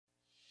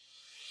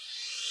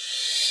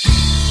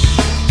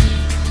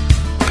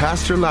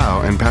Pastor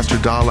Lau and Pastor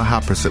Dala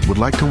Haprasit would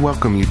like to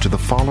welcome you to the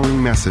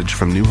following message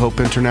from New Hope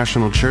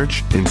International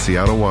Church in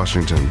Seattle,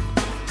 Washington.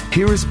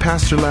 Here is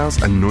Pastor Lau's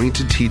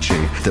anointed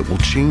teaching that will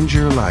change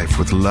your life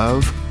with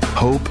love,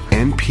 hope,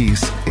 and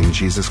peace in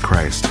Jesus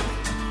Christ.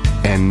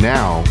 And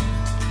now,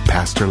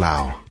 Pastor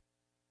Lau.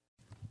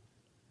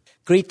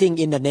 Greeting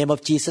in the name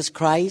of Jesus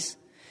Christ.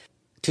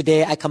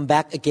 Today I come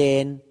back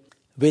again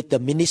with the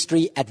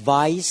ministry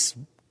advice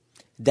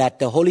that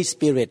the Holy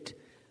Spirit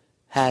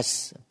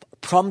has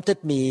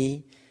prompted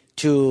me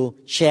to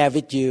share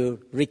with you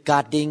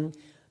regarding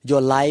your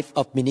life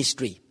of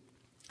ministry.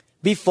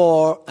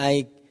 Before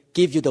I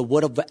give you the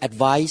word of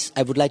advice,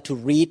 I would like to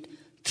read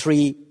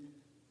 3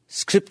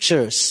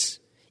 scriptures.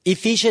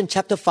 Ephesians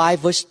chapter 5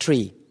 verse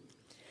 3.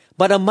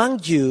 But among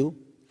you,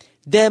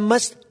 there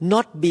must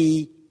not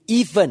be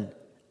even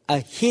a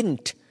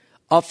hint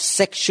of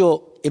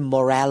sexual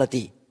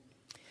immorality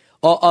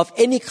or of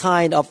any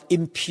kind of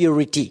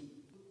impurity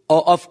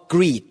or of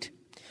greed,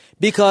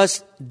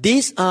 because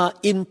these are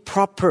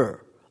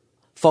improper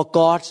for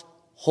God's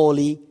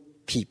holy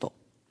people.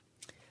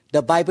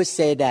 The Bible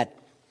says that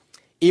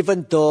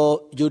even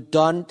though you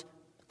don't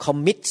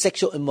commit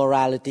sexual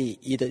immorality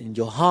either in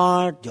your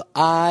heart, your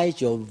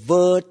eyes, your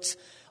words,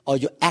 or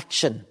your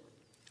action,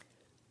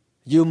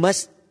 you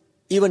must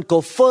even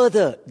go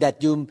further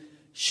that you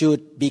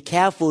should be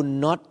careful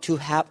not to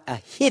have a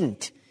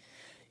hint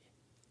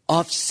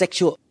of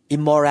sexual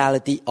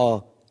immorality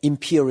or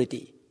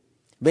impurity.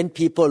 When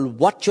people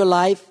watch your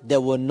life, they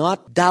will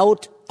not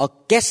doubt or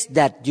guess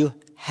that you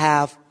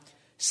have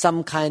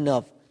some kind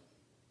of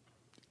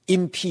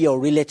impure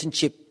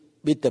relationship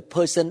with the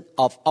person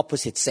of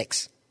opposite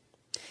sex.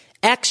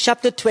 Acts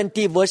chapter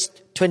 20 verse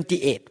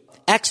 28.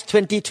 Acts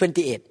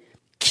 20:28.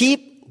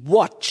 Keep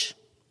watch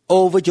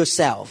over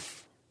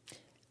yourself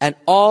and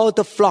all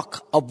the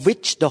flock of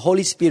which the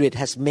Holy Spirit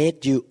has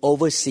made you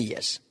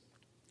overseers.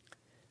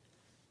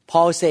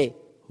 Paul say,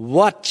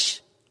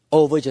 watch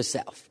over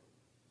yourself.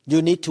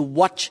 You need to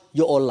watch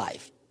your own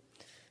life.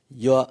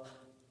 Your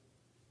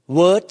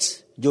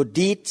words, your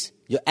deeds,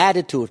 your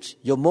attitudes,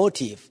 your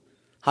motive,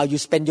 how you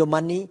spend your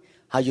money,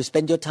 how you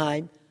spend your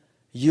time,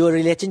 your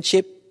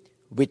relationship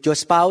with your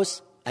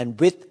spouse and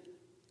with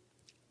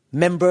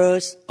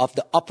members of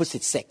the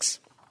opposite sex.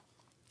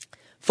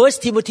 1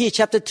 Timothy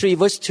chapter 3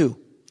 verse 2.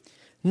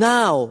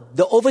 Now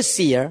the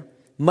overseer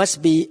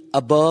must be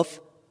above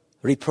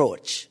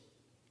reproach,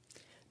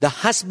 the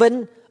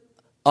husband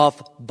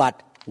of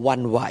but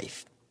one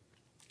wife.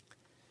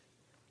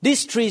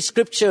 These 3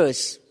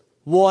 scriptures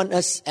warn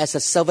us as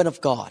a servant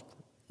of God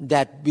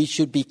that we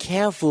should be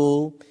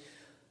careful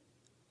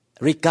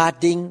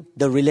regarding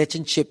the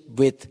relationship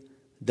with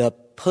the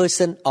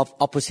person of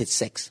opposite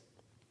sex,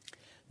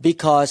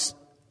 because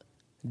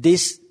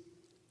this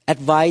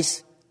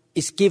advice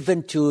is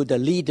given to the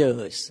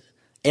leaders,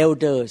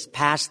 elders,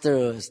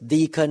 pastors,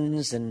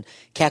 deacons, and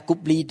care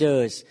group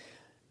leaders,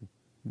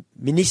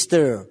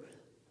 ministers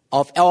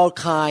of all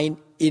kind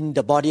in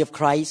the body of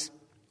Christ.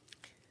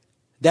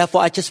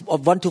 Therefore, I just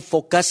want to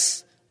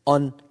focus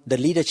on the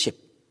leadership.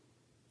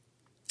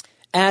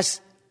 As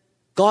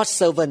God's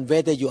servant,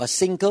 whether you are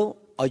single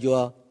or you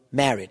are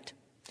married,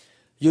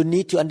 you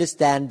need to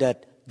understand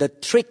that the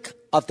trick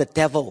of the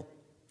devil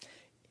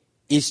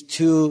is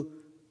to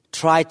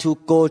try to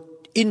go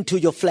into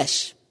your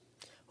flesh,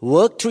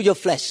 work through your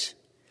flesh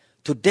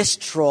to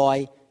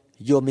destroy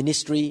your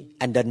ministry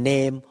and the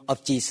name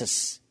of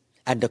Jesus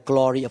and the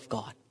glory of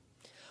God.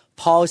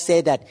 Paul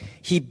said that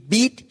he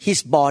beat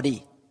his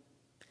body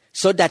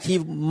so that he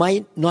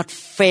might not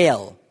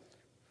fail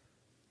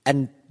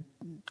and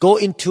go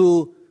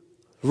into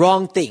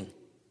wrong thing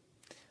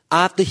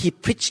after he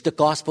preached the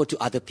gospel to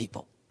other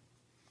people.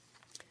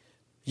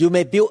 You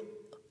may build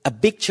a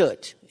big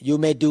church. You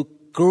may do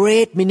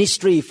great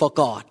ministry for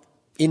God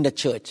in the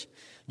church.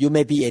 You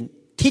may be a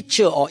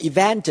teacher or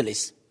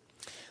evangelist.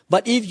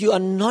 But if you are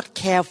not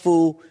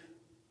careful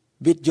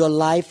with your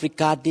life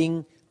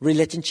regarding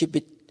relationship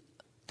with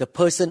the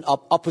person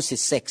of opposite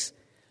sex,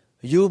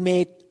 you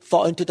may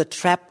fall into the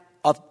trap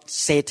of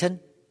Satan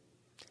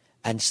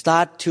and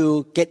start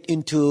to get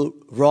into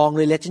wrong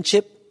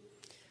relationship,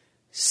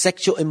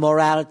 sexual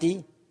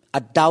immorality,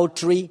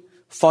 adultery,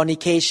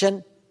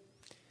 fornication.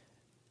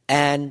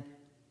 And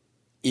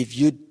if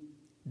you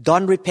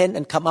don't repent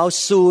and come out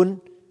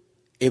soon,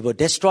 it will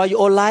destroy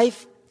your own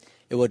life,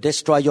 it will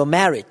destroy your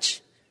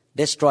marriage,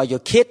 destroy your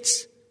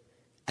kids,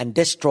 and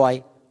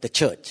destroy the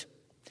church.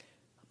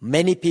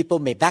 Many people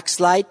may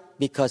backslide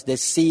because they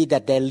see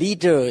that their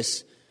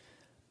leaders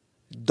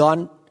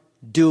don't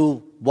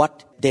do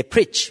what they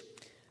preach.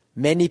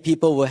 Many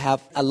people will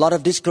have a lot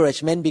of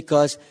discouragement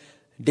because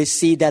they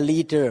see their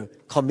leader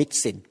commit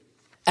sin.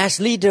 As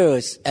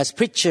leaders, as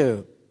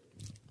preachers,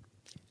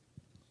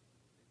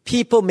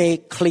 people may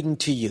cling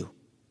to you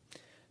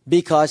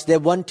because they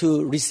want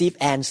to receive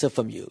answer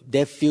from you.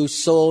 They feel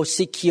so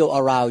secure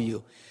around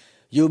you.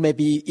 You may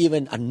be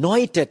even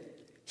anointed,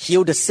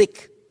 heal the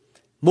sick,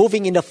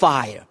 moving in the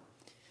fire.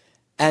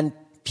 And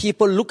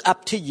people look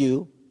up to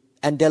you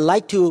and they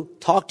like to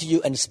talk to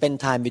you and spend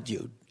time with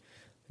you.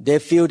 They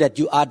feel that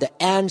you are the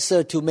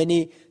answer to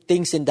many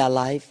things in their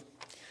life.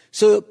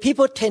 So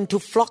people tend to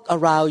flock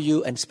around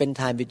you and spend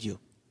time with you.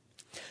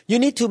 You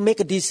need to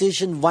make a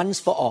decision once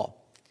for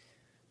all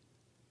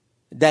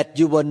that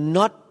you will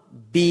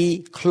not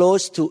be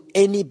close to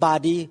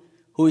anybody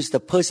who is the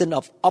person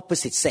of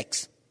opposite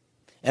sex.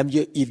 And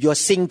if you're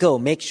single,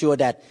 make sure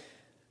that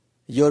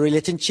your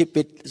relationship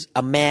with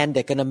a man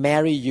that's going to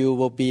marry you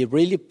will be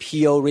really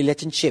pure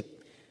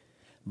relationship.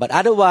 But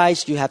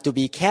otherwise, you have to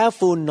be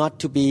careful not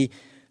to be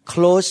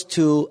close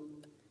to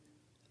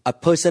a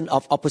person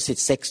of opposite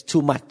sex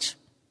too much.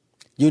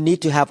 You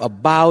need to have a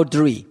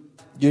boundary.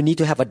 You need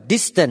to have a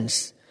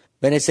distance.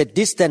 When I say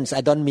distance,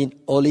 I don't mean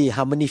only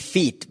how many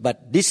feet,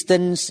 but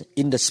distance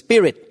in the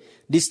spirit,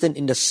 distance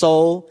in the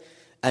soul,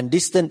 and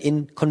distance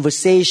in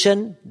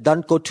conversation.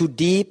 Don't go too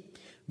deep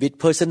with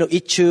personal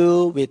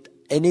issue, with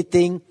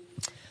anything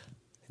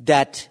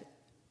that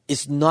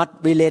is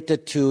not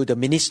related to the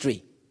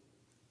ministry.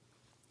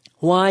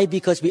 Why?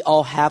 Because we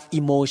all have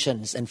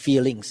emotions and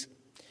feelings.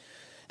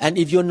 And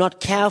if you're not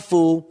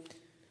careful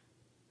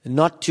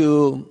not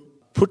to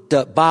put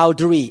the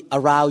boundary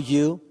around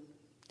you,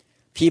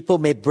 people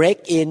may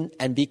break in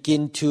and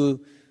begin to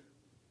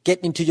get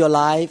into your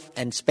life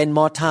and spend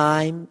more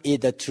time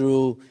either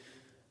through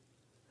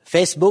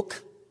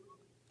Facebook,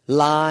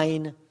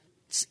 Line,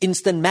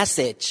 instant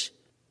message,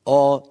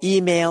 or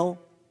email,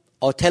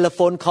 or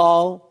telephone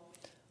call,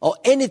 or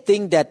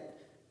anything that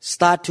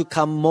start to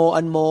come more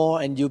and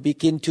more, and you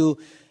begin to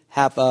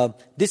have a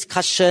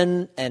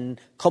discussion and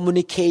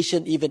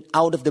communication even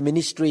out of the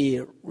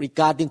ministry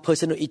regarding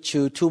personal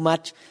issue too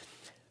much,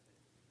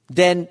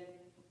 then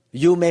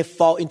you may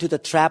fall into the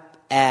trap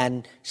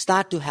and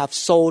start to have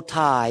soul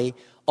tie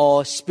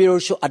or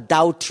spiritual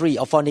adultery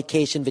or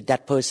fornication with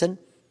that person.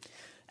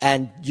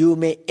 And you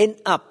may end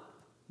up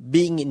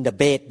being in the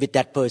bed with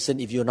that person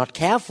if you're not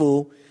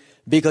careful,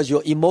 because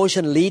your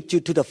emotion leads you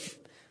to the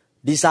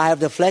desire of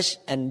the flesh,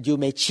 and you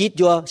may cheat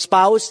your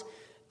spouse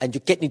and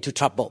you get into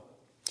trouble.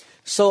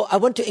 So I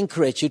want to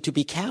encourage you to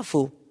be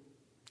careful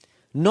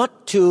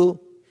not to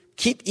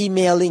keep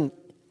emailing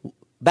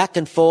back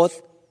and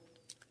forth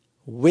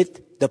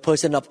with the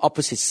person of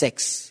opposite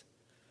sex.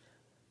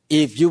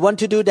 If you want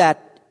to do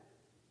that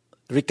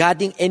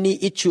regarding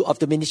any issue of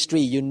the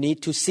ministry, you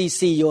need to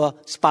CC your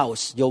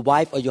spouse, your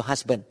wife or your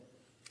husband,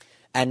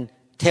 and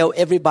tell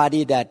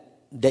everybody that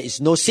there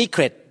is no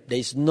secret, there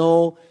is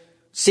no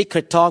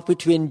secret talk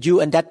between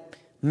you and that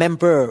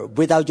member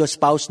without your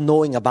spouse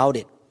knowing about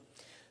it.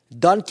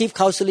 Don't give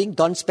counseling,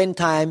 don't spend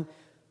time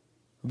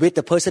with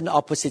the person of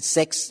opposite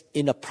sex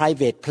in a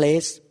private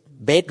place,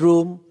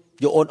 bedroom,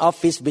 your own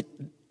office with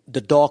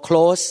the door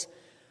closed.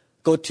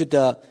 Go to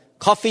the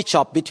coffee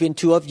shop between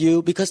two of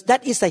you, because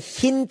that is a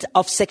hint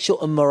of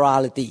sexual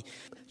immorality.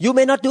 You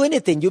may not do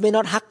anything, you may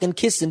not hug and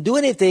kiss and do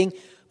anything,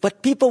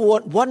 but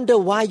people wonder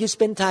why you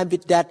spend time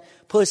with that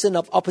person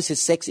of opposite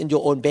sex in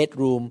your own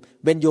bedroom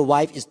when your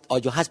wife is or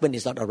your husband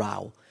is not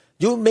around.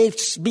 You may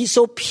be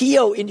so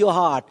pure in your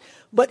heart,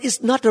 but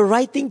it's not the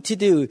right thing to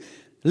do.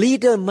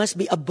 Leader must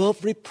be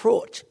above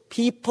reproach.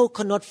 People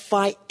cannot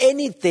find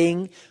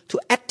anything to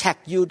attack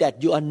you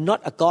that you are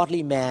not a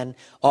godly man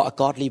or a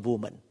godly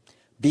woman.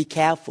 Be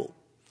careful.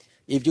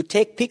 If you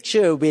take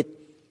picture with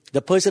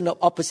the person of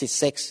opposite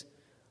sex,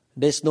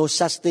 there's no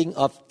such thing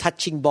of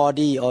touching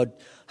body or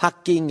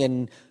hugging,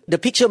 and the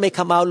picture may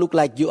come out look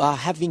like you are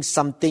having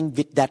something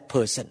with that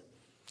person,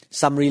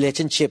 some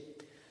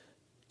relationship,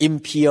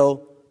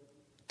 impure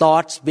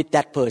thoughts with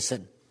that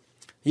person.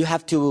 You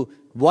have to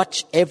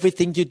watch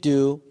everything you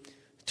do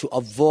to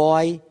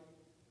avoid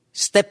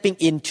stepping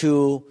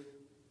into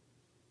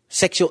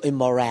sexual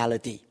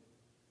immorality.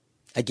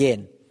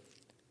 Again,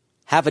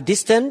 have a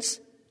distance,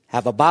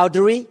 have a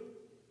boundary.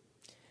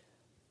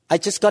 I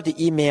just got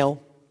the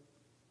email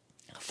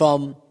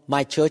from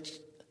my church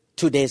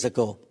 2 days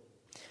ago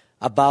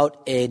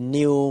about a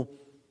new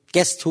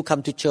guest who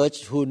come to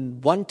church who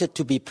wanted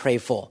to be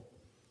prayed for.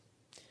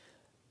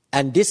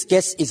 And this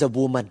guest is a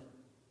woman.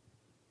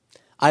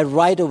 I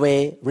right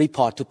away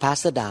report to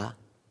Pastor Da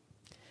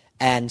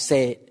and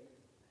say,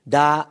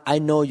 Da, I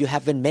know you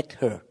haven't met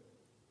her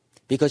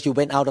because you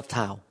went out of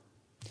town.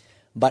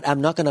 But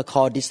I'm not going to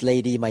call this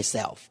lady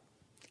myself.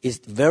 It's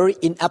very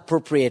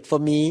inappropriate for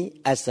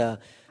me as a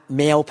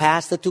male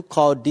pastor to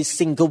call this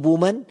single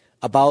woman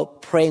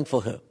about praying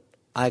for her.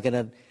 I'm going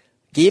to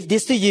give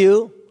this to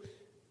you,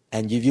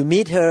 and if you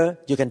meet her,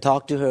 you can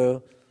talk to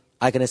her.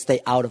 I'm going to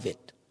stay out of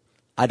it.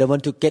 I don't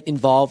want to get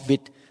involved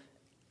with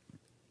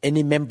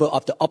any member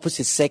of the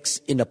opposite sex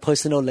in a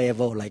personal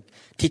level, like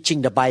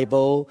teaching the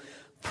Bible,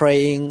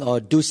 praying, or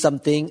do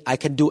something I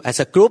can do as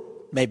a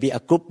group. Maybe a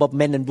group of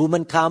men and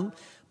women come,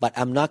 but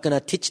I'm not going to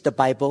teach the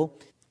Bible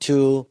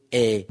to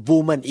a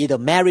woman, either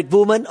married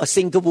woman or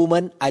single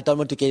woman. I don't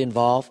want to get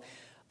involved.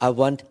 I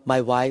want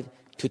my wife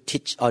to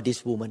teach all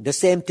this woman. The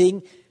same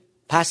thing,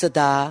 Pastor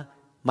Da,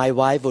 my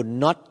wife will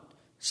not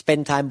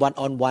spend time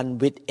one-on-one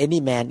with any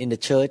man in the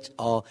church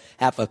or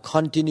have a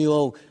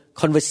continual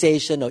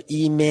conversation or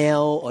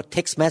email or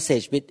text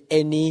message with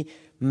any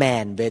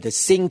man, whether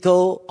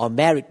single or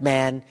married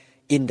man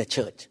in the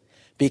church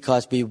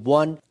because we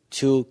want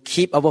to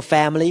keep our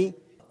family.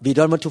 We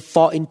don't want to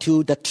fall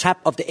into the trap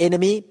of the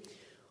enemy.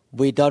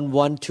 We don't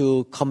want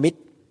to commit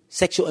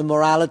sexual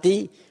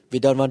immorality. We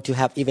don't want to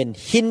have even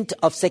hint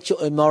of sexual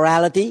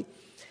immorality.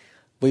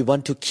 We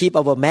want to keep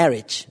our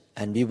marriage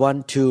and we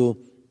want to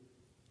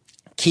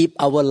keep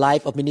our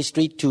life of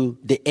ministry to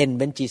the end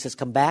when Jesus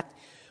comes back.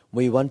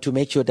 We want to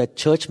make sure that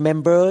church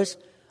members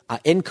are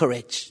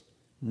encouraged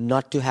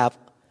not to have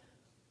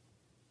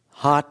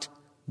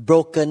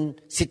heartbroken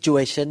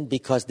situation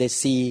because they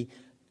see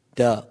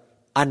the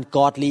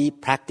ungodly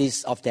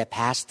practice of their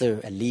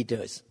pastor and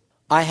leaders.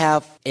 I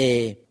have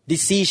a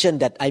decision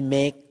that I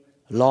made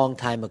long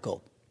time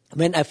ago.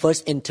 When I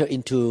first entered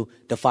into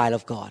the file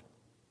of God,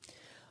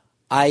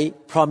 I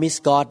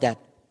promised God that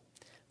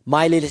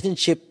my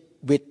relationship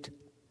with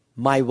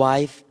my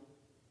wife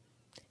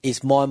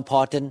is more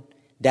important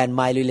than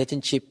my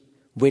relationship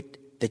with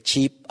the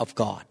sheep of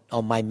God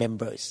or my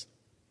members.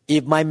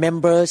 If my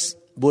members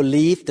will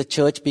leave the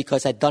church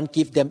because I don't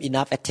give them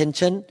enough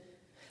attention,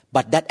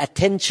 but that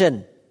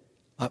attention,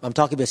 I'm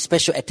talking about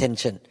special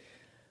attention,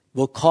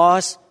 will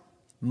cause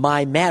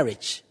my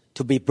marriage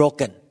to be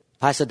broken.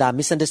 Pastor Da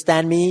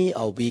misunderstand me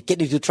or we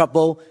get into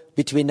trouble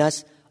between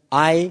us,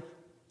 I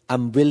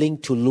am willing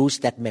to lose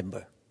that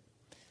member.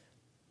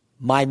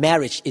 My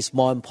marriage is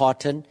more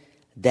important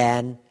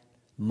than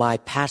my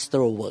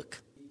pastoral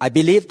work. I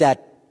believe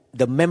that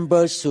the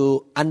members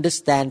who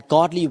understand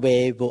godly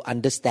way will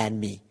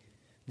understand me,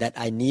 that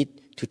I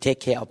need to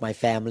take care of my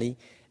family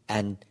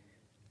and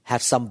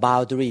have some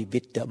boundary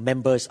with the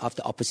members of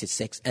the opposite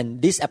sex.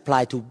 And this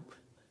applies to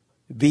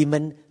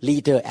women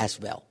leader as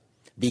well.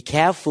 Be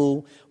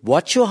careful,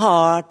 watch your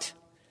heart,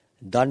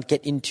 don't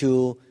get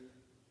into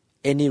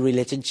any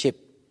relationship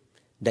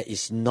that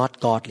is not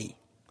godly.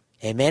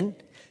 Amen.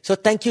 So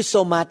thank you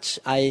so much.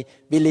 I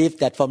believe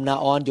that from now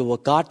on you will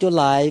guard your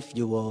life.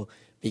 You will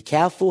be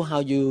careful how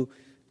you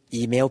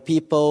email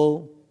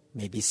people,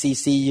 maybe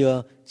CC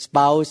your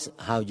spouse,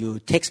 how you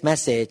text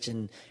message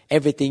and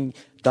everything.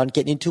 Don't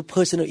get into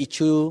personal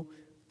issue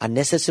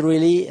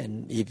unnecessarily.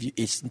 And if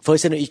it's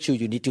personal issue,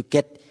 you need to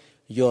get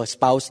your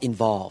spouse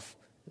involved.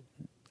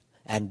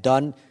 And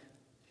don't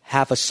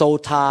have a soul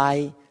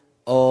tie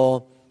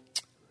or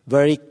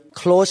very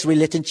close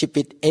relationship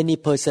with any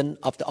person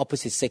of the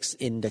opposite sex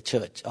in the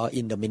church or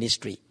in the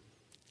ministry.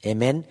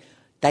 Amen.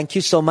 Thank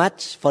you so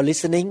much for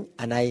listening.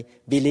 And I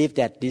believe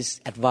that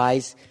this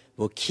advice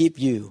will keep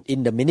you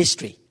in the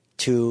ministry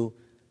to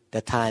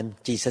the time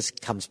Jesus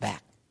comes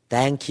back.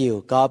 Thank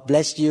you. God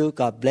bless you.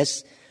 God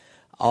bless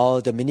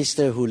all the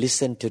ministers who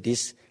listen to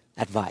this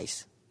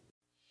advice.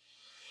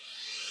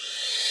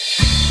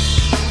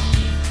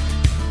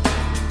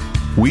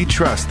 We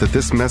trust that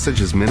this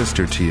message is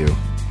ministered to you.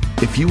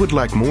 If you would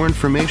like more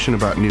information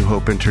about New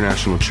Hope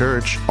International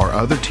Church or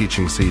other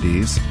teaching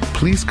CDs,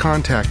 please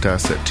contact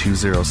us at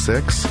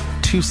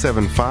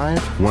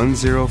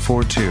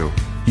 206-275-1042.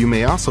 You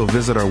may also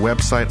visit our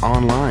website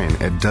online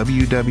at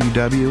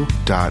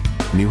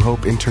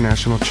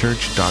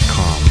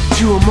www.newhopeinternationalchurch.com.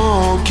 To 'em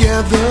all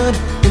gathered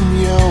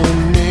in your